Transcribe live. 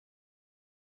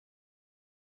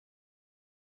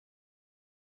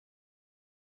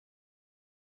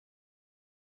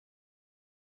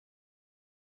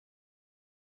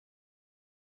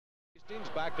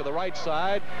Back to the right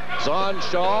side. Zahn,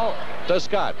 Shaw to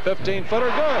Scott. 15-footer,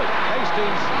 good.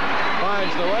 Hastings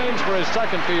finds the range for his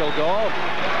second field goal.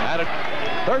 And at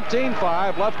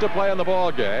 13-5 left to play in the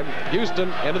ball game.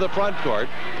 Houston into the front court.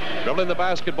 Dribbling the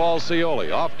basketball,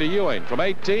 Scioli. Off to Ewing from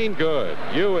 18, good.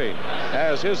 Ewing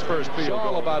has his first field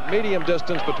goal. About medium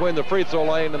distance between the free throw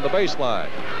lane and the baseline.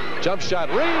 Jump shot,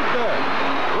 Reed, good.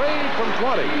 Reed from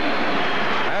 20.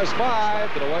 Has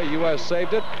 5, but away U.S.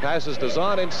 saved it. Passes to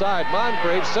Zahn inside.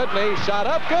 Moncrief, Sidney, shot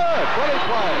up, good. Pretty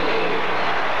play.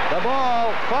 The ball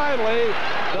finally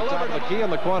delivered to the key in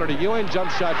the corner to Ewing.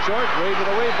 Jump shot short. Reed with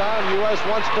a rebound. U.S.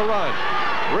 wants to run.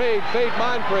 Reed feed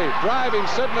Moncrief. Driving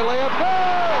Sidney, layup,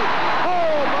 good.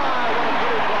 Oh my, what a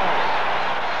pretty play.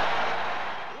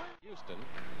 Houston.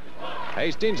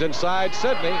 Hastings inside.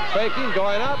 Sidney faking,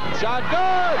 going up. Shot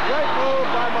good. Great move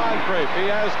by Moncrief. He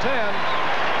has 10.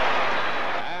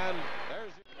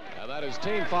 His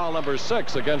team foul number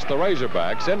 6 against the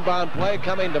Razorbacks. Inbound play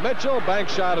coming to Mitchell. Bank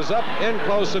shot is up, in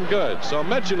close and good. So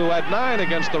Mitchell, who had 9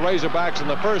 against the Razorbacks in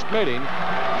the first meeting,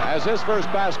 has his first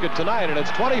basket tonight, and it's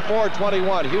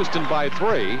 24-21. Houston by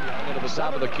 3. Into the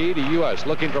top of the key to U.S.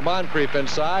 Looking for Moncrief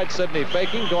inside. Sidney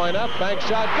faking, going up. Bank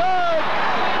shot, good.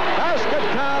 Basket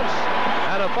counts,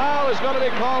 and a foul is going to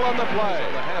be called on the play.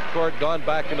 The half court gone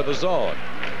back into the zone.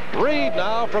 Reed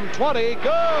now from 20, good.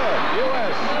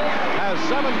 U.S. has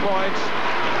 7 points.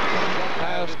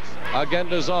 Pass again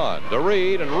to Zahn. To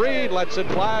Reed, and Reed lets it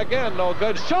fly again. No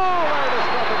good. Shaw there to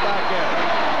stuff it back in.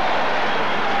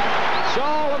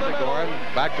 Shaw in the middle.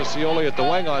 Back to Scioli at the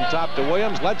wing on top to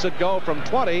Williams. Lets it go from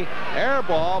 20. Air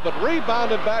ball, but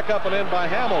rebounded back up and in by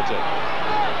Hamilton.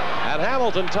 And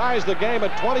Hamilton ties the game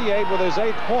at 28 with his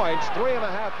 8 points.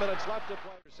 3.5 minutes left to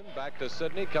play. Back to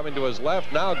Sidney, coming to his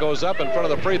left. Now goes up in front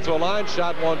of the free throw line.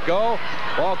 Shot won't go.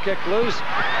 Ball kicked loose.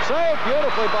 Saved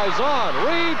beautifully by Zahn.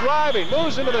 Reed driving.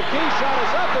 Moves into the key. Shot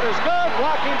is up. It is good.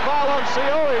 Blocking foul on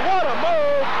Scioli. What a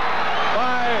move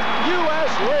by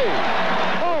U.S. Reed.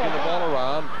 The ball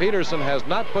around. Peterson has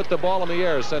not put the ball in the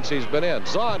air since he's been in.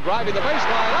 Zahn driving the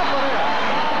baseline. Up and in.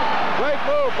 Great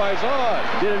move by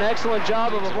Zahn. Did an excellent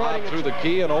job of avoiding through the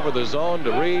key and over the zone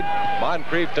to Reed.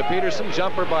 Moncrief to Peterson.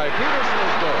 Jumper by Peterson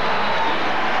is good.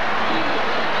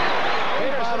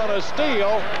 Peterson on a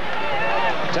steal.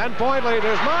 10-point lead.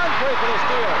 There's Moncrief with a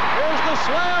steal. Here's the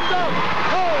slam dunk.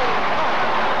 Oh!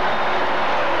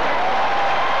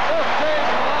 15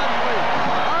 to Moncrief.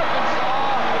 Arkansas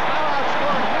has now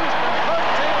outscored Houston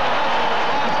 13-0 in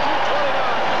the last 2:29.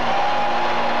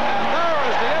 And there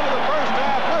is the end of the first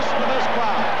half. Listen to this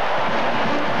crowd.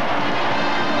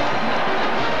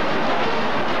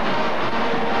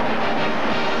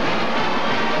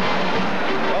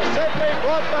 Well, Sidney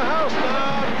brought the house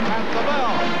down at the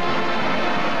bell.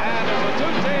 And as the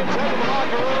two teams head to the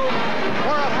locker room,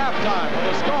 we're at halftime with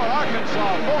the score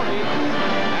Arkansas 40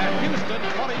 and Houston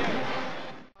 28.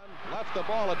 Left the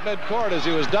ball at midcourt as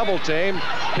he was double teamed.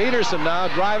 Peterson now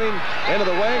driving into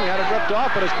the wing, had it ripped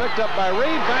off, but it's picked up by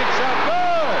Reed. Bank shot,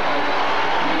 good.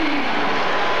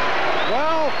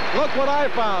 Well, look what I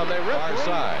found. They ripped our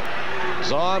side.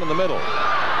 Zahn in the middle.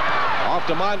 Off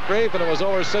to Moncrief, and it was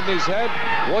over Sidney's head.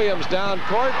 Williams down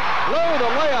court. Blew the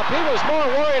layup. He was more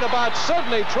worried about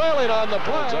Sidney trailing on the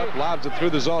play. Up, lobs it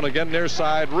through the zone again, near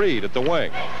side. Reed at the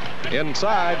wing.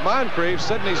 Inside, Moncrief.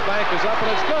 Sidney's bank is up,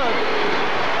 and it's good.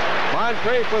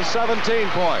 Moncrief with 17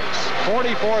 points.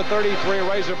 44-33,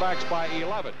 Razorbacks by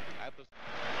 11.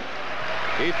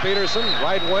 Keith Peterson,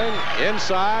 right wing,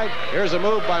 inside. Here's a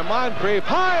move by Moncrief.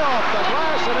 High off the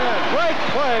glass and in. Great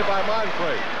play by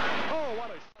Moncrief. Oh,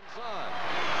 what a shot.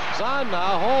 Zahn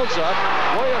now holds up.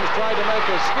 Williams tried to make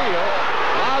a steal.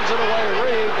 Lobs it away.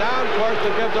 Reed down court to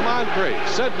give to Moncrief.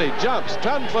 Sidney jumps.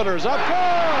 10-footers up.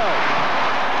 Good.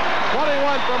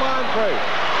 21 for Moncrief.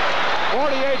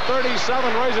 48-37,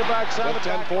 Razorbacks have it.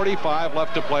 10:45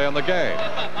 left to play on the game.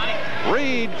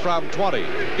 Reed from 20.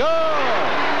 Good.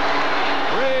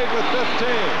 Reed with 15.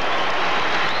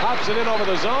 Pops it in over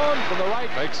the zone from the right.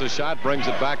 Makes the shot, brings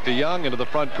it back to Young into the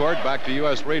front court. Back to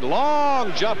U.S. Reed.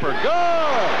 Long jumper.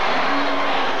 Good.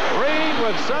 Reed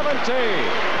with 17.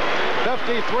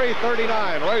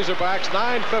 53-39. Razorbacks,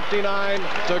 9:59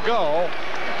 to go.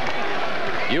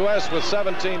 U.S. with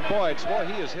 17 points. Boy,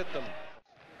 he has hit them.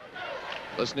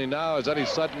 Listening now as Eddie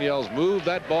Sutton yells, move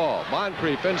that ball.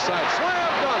 Moncrief inside.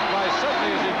 Slam dunk by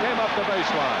Sidney as he came up the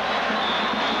baseline.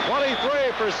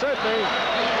 23 for Sidney.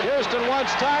 Houston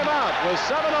wants timeout with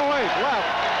 7:08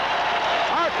 left.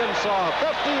 Arkansas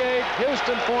 58,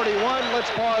 Houston 41.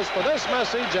 Let's pause for this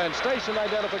message and station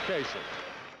identification.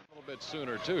 A little bit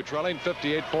sooner, too. Trailing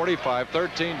 58-45,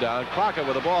 13 down. Crockett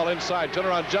with the ball inside.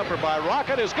 Turnaround jumper by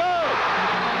Rocket is good.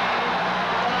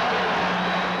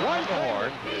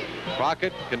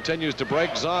 Crockett continues to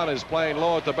break. Zahn is playing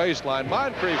low at the baseline.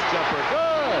 Moncrief's jumper,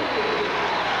 good.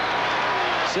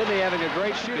 Sidney having a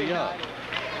great shooting night.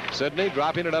 Sidney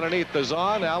dropping it underneath the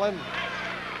Zahn. Allen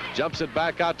jumps it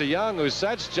back out to Young, who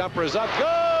sets. Jumper is up,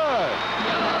 good.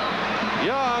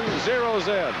 Young zeroes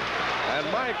in. And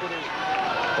Mike with his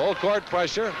full court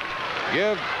pressure.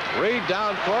 Give Reed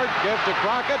down court. Give to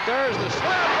Crockett. There's the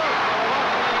slam dunk.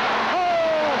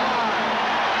 Oh, my.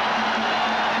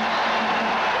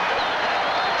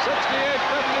 68-54.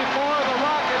 The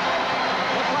Rocket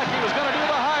looked like he was going to do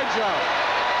the high jump.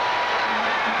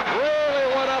 Really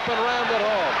went up and rammed it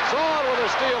home. Zahn with a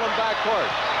steal in backcourt.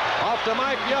 Off to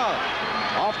Mike Young.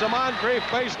 Off to Moncrief,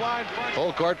 baseline.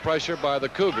 Full court pressure by the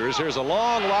Cougars. Here's a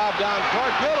long lob down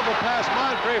court. Beautiful pass,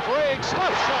 Moncrief. Reed,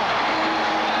 slip shot.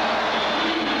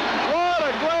 What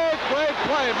a great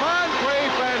play.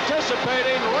 Moncrief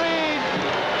anticipating. Reed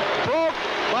broke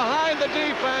behind the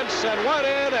defense and went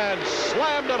in and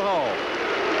slammed it home.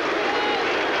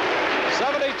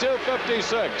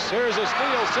 72-56. Here's a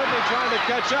steal. Sidney trying to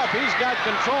catch up. He's got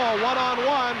control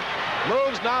one-on-one.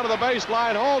 Moves down to the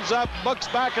baseline, holds up, books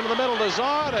back into the middle to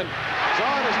Zahn, and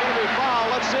Zahn is going to be fouled.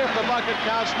 Let's see if the bucket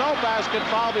counts. No basket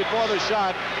foul before the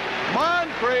shot.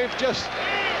 Moncrief just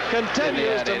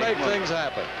continues to make things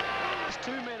happen. It's 2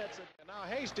 minutes. And now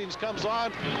Hastings comes on.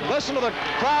 Listen to the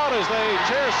crowd as they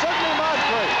cheer Sidney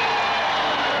Moncrief.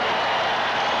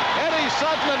 Eddie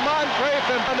Sutton and Moncrief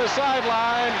on the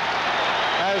sideline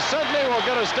as Sidney will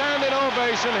get a standing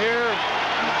ovation here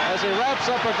as he wraps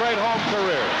up a great home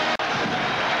career.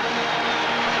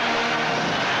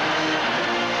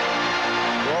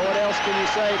 Can you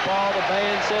say, Paul? The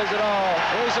band says it all.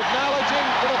 He's acknowledging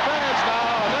to the fans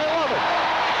now, and they love it.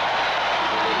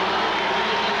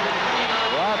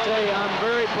 Well, I'll tell you, I'm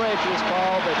very precious,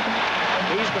 Paul, but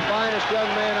he's the finest young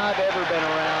man I've ever been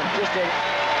around. Just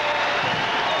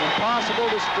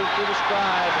impossible to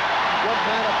describe what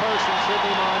kind of person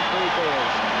Sidney Moncrief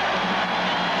is.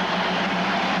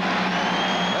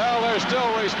 Well, they're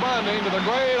still responding to the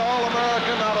great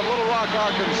All-American out of Little Rock,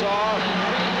 Arkansas.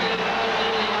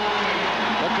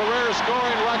 Career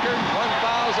scoring record,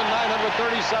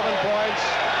 1,937 points.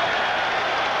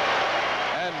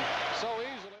 And so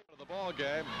easily to the ball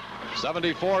game,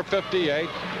 74-58.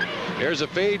 Here's a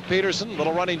feed, Peterson,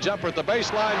 little running jumper at the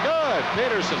baseline, good.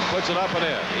 Peterson puts it up and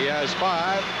in. He has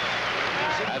 5.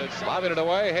 And it's lobbing it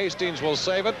away. Hastings will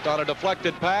save it on a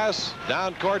deflected pass.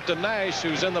 Down court to Nash,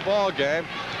 who's in the ball game.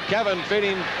 Kevin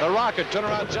feeding the Rocket.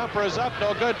 Turnaround jumper is up,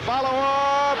 no good. Follow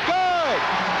up, good.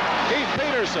 Keith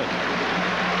Peterson.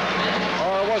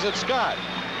 Or was it Scott?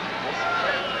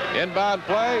 Inbound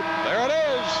play. There it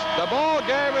is. The ball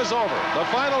game is over. The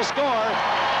final score,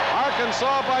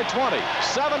 Arkansas by 20.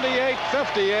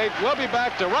 78-58. We'll be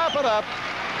back to wrap it up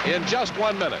in just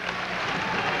 1 minute.